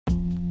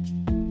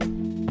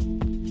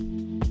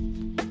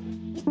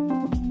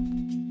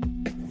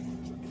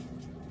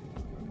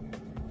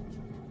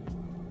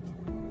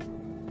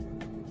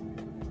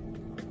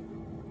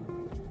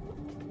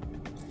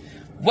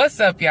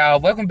What's up, y'all?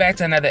 Welcome back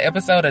to another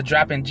episode of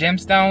Dropping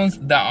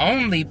Gemstones, the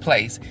only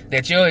place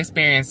that you'll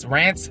experience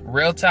rants,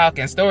 real talk,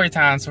 and story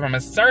times from a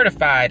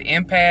certified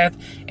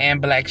empath and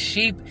black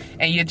sheep,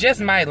 and you just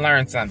might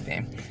learn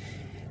something.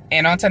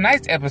 And on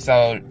tonight's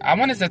episode, I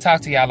wanted to talk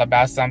to y'all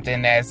about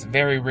something that's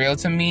very real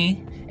to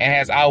me and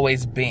has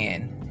always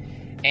been.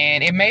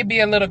 And it may be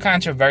a little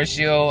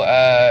controversial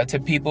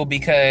to people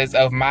because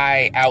of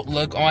my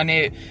outlook on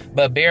it,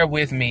 but bear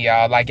with me,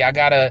 y'all. Like, y'all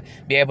gotta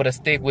be able to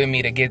stick with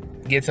me to get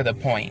to the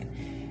point.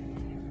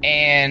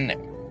 And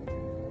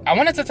I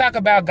wanted to talk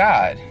about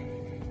God.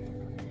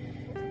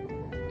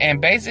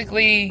 And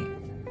basically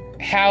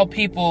how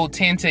people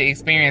tend to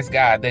experience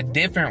God, the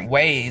different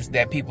ways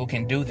that people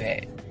can do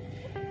that.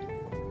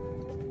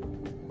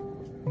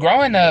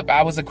 Growing up,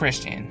 I was a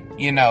Christian.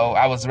 You know,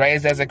 I was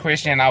raised as a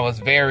Christian. I was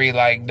very,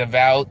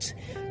 devout.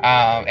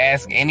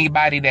 Ask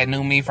anybody that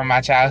knew me from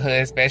my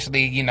childhood,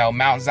 especially,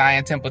 Mount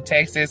Zion Temple,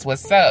 Texas.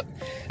 What's up?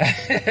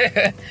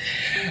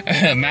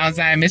 Mount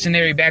Zion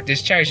Missionary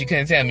Baptist Church. You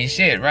couldn't tell me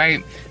shit,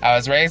 right? I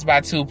was raised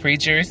by two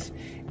preachers.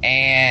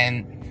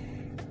 And,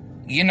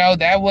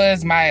 that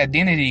was my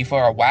identity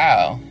for a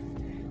while.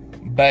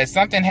 But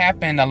something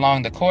happened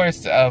along the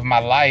course of my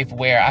life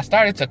where I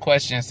started to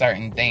question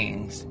certain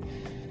things.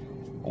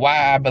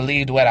 Why I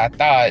believed what I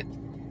thought,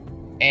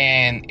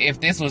 and if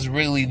this was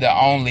really the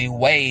only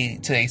way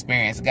to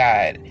experience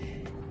God.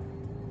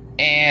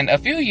 And a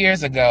few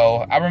years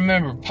ago, I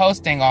remember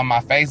posting on my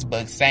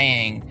Facebook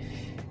saying,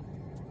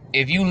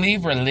 if you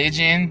leave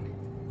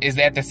religion, is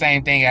that the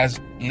same thing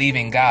as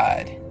leaving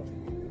God?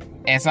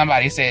 And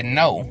somebody said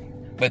no.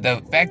 But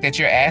the fact that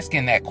you're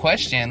asking that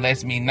question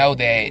lets me know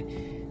that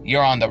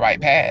you're on the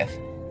right path.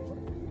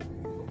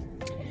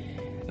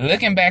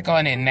 Looking back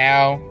on it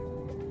now,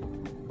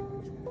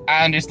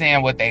 I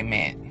understand what they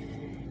meant.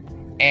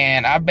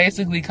 And I've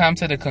basically come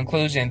to the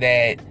conclusion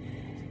that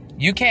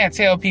you can't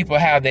tell people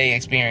how they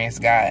experience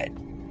God.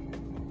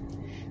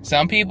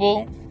 Some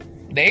people,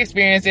 they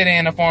experience it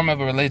in a form of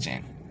a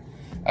religion.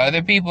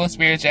 Other people,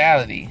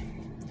 spirituality.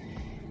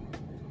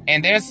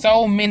 And there's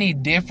so many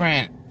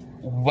different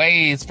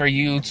ways for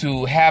you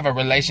to have a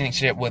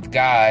relationship with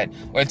God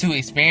or to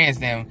experience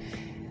them.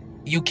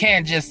 You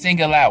can't just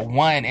single out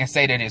one and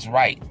say that it's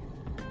right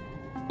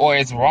or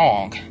it's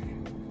wrong.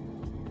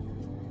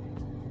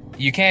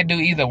 You can't do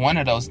either one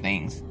of those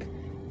things.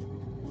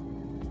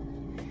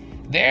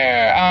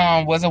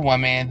 There was a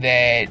woman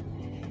that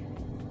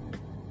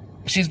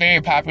she's very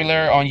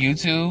popular on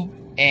YouTube,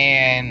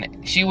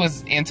 and she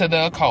was into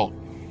the occult.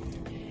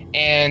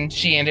 And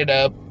she ended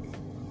up,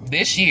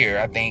 this year,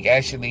 I think,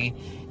 actually,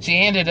 she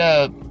ended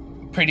up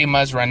pretty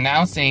much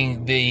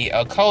renouncing the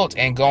occult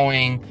and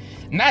going,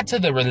 not to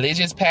the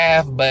religious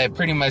path, but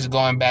pretty much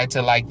going back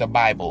to, the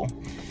Bible.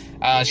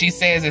 She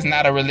says it's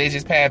not a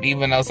religious path,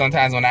 even though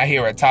sometimes when I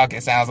hear her talk,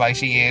 it sounds like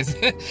she is.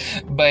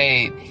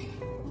 But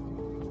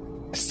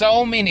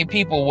so many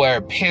people were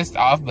pissed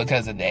off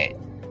because of that.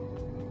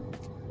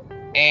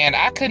 And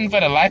I couldn't for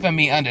the life of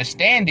me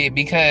understand it,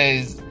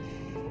 because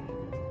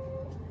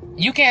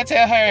you can't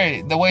tell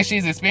her the way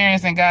she's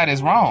experiencing God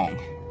is wrong.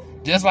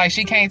 Just like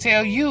she can't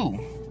tell you.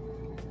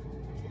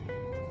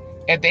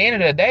 At the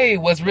end of the day,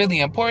 what's really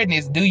important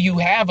is, do you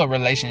have a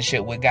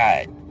relationship with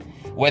God?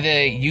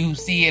 Whether you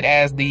see it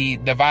as the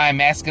divine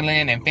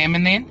masculine and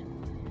feminine,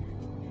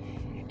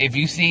 if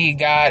you see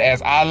God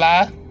as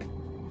Allah,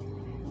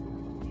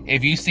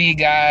 if you see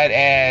God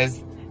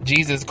as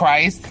Jesus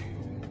Christ,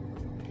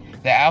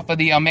 the Alpha,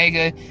 the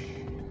Omega,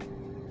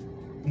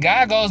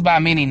 God goes by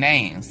many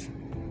names.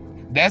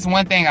 That's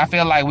one thing I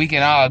feel like we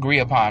can all agree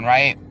upon,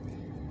 right?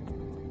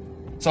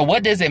 So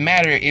what does it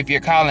matter if you're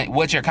calling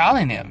what you're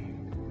calling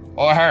him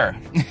or her?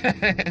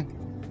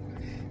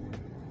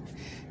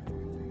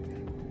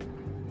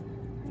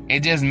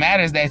 It just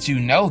matters that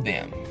you know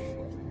them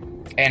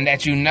and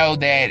that you know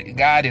that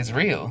God is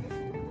real.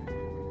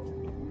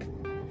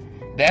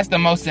 That's the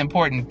most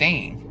important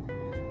thing.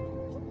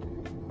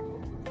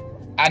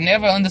 I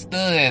never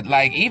understood,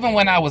 even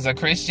when I was a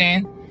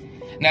Christian.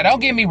 Now,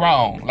 don't get me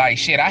wrong. I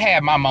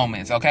had my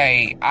moments,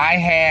 okay? I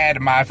had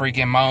my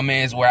freaking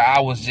moments where I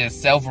was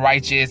just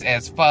self-righteous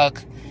as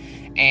fuck.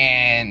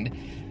 And,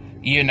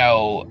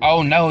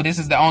 oh no, this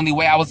is the only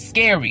way. I was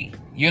scary.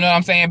 You know what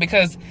I'm saying?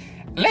 Because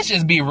let's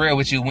just be real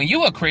with you. When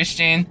you a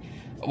Christian,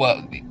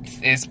 well,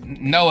 it's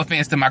no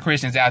offense to my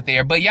Christians out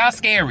there, but y'all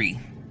scary.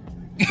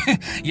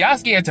 Y'all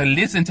scared to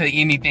listen to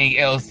anything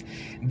else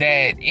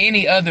that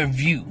any other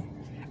view.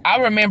 I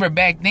remember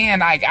back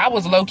then, I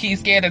was low-key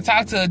scared to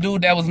talk to a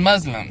dude that was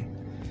Muslim.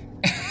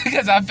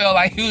 Because I felt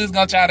like he was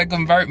going to try to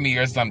convert me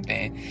or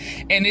something.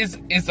 And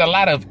it's a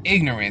lot of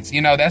ignorance.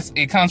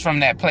 It comes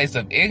from that place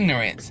of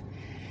ignorance.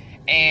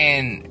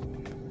 And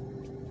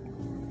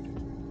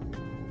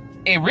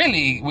it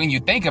really, when you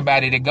think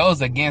about it, it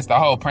goes against the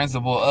whole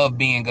principle of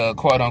being a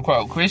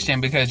quote-unquote Christian,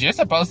 because you're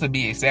supposed to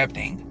be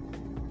accepting.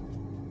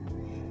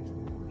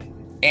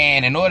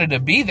 And in order to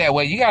be that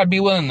way, you got to be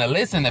willing to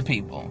listen to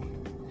people.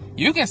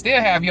 You can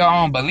still have your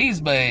own beliefs,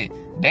 but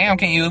damn,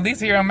 can you at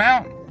least hear them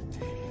out?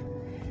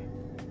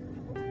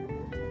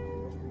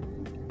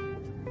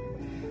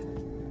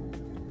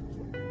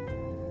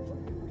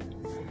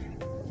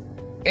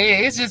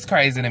 it's just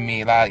crazy to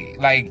me.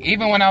 Like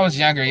even when I was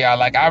younger, y'all,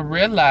 like I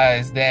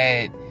realized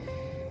that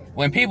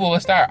when people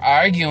would start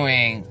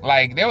arguing,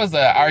 like there was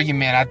an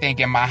argument I think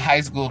in my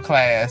high school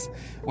class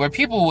where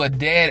people were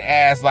dead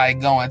ass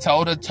like going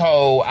toe to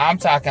toe. I'm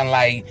talking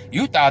like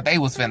you thought they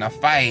was finna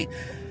fight,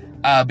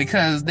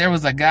 because there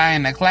was a guy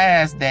in the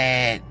class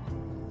that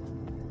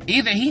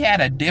either he had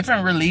a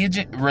different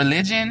religion,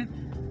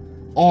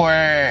 or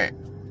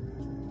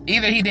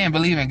either he didn't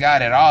believe in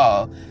God at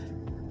all.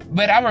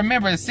 But I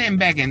remember sitting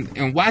back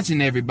and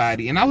watching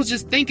everybody, and I was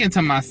just thinking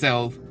to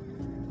myself,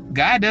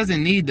 God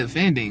doesn't need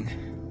defending.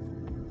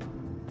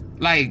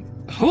 Like,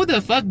 who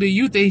the fuck do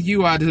you think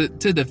you are to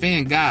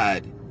defend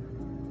God?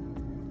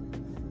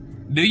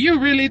 Do you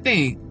really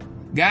think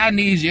God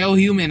needs your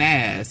human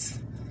ass?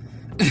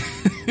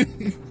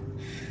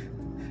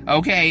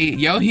 Okay,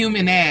 your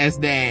human ass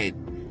that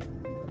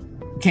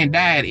can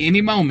die at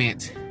any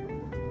moment,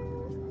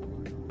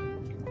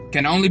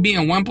 can only be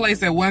in one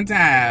place at one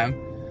time,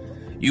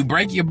 you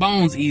break your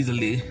bones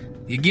easily,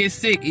 you get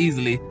sick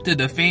easily, to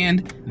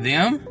defend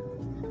them?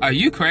 Are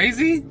you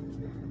crazy?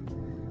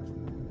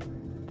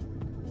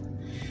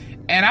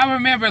 And I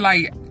remember,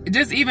 like,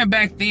 just even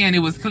back then, it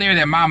was clear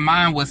that my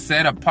mind was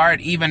set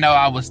apart, even though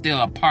I was still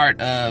a part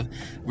of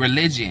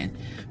religion.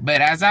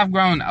 But as I've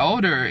grown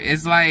older,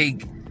 it's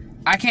like,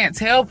 I can't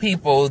tell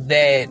people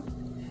that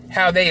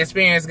how they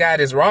experience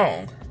God is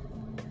wrong.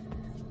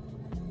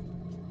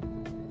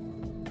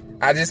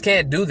 I just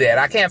can't do that.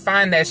 I can't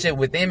find that shit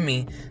within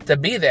me to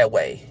be that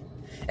way.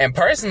 And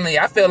personally,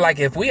 I feel like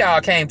if we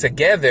all came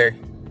together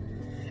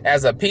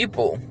as a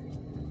people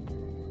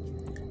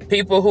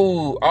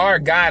who are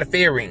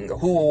God-fearing,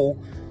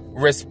 who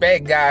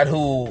respect God,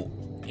 who,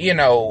 you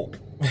know,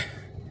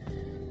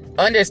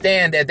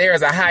 understand that there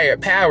is a higher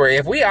power,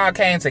 if we all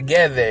came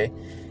together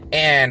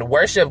and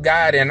worship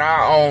God in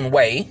our own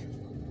way,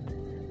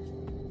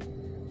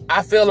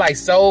 I feel like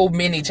so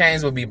many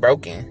chains would be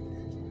broken.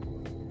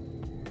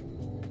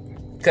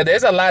 Because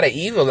there's a lot of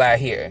evil out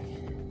here.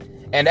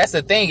 And that's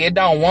the thing. It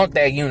don't want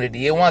that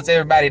unity. It wants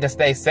everybody to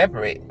stay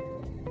separate.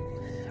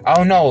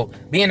 Oh, no.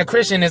 Being a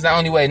Christian is the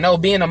only way. No,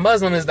 being a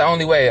Muslim is the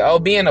only way. Oh,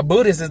 being a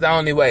Buddhist is the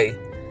only way.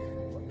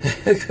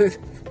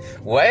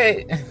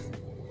 What?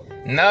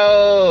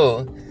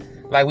 No.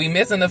 Like, we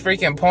missing the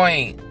freaking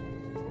point.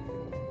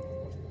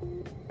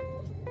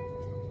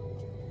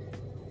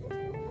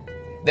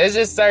 There's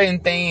just certain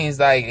things,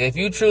 like, if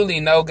you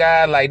truly know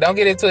God, like, don't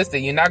get it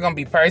twisted. You're not going to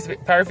be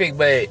perfect,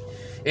 but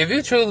if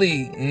you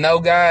truly know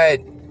God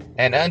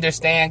and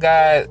understand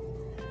God,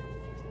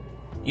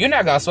 you're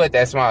not going to sweat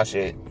that small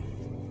shit.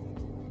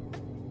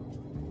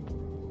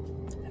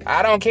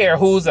 I don't care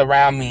who's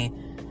around me,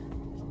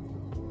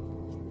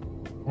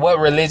 what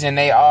religion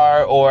they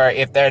are, or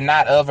if they're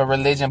not of a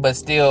religion but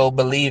still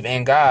believe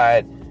in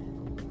God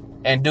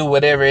and do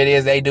whatever it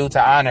is they do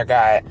to honor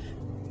God.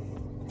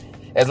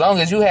 As long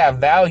as you have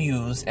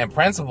values and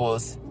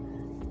principles,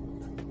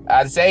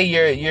 I'd say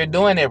you're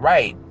doing it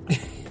right.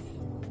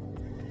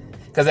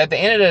 Because at the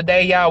end of the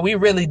day, y'all, we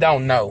really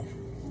don't know.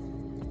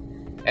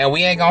 And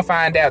we ain't gonna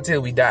find out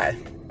till we die.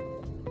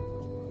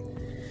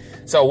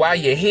 So while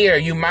you're here,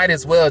 you might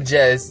as well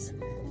just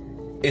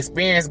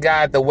experience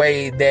God the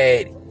way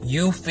that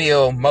you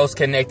feel most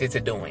connected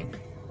to doing.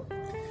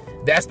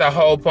 That's the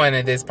whole point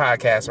of this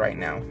podcast right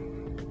now.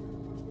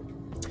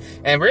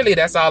 And really,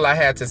 that's all I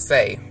had to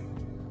say.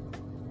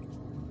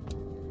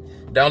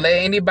 Don't let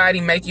anybody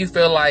make you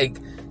feel like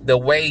the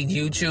way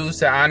you choose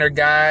to honor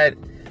God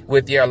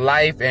with your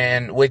life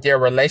and with your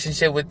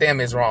relationship with them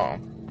is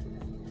wrong.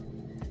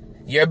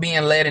 You're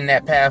being led in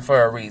that path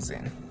for a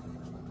reason.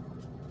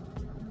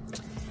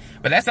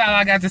 But that's all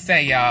I got to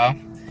say, y'all.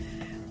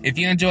 If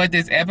you enjoyed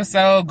this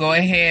episode, go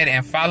ahead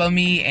and follow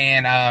me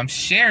and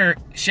share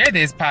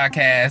this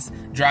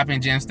podcast,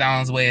 Dropping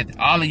Gemstones, with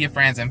all of your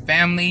friends and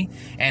family.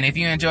 And if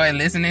you enjoy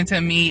listening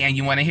to me and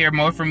you want to hear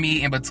more from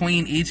me in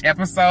between each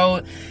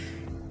episode,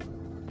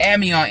 add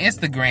me on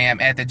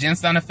Instagram at The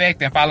Gemstone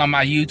Effect and follow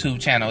my YouTube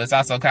channel. It's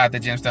also called The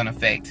Gemstone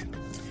Effect.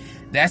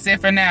 That's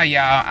it for now,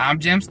 y'all. I'm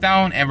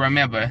Gemstone, and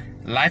remember,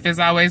 life is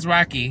always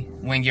rocky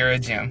when you're a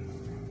gem.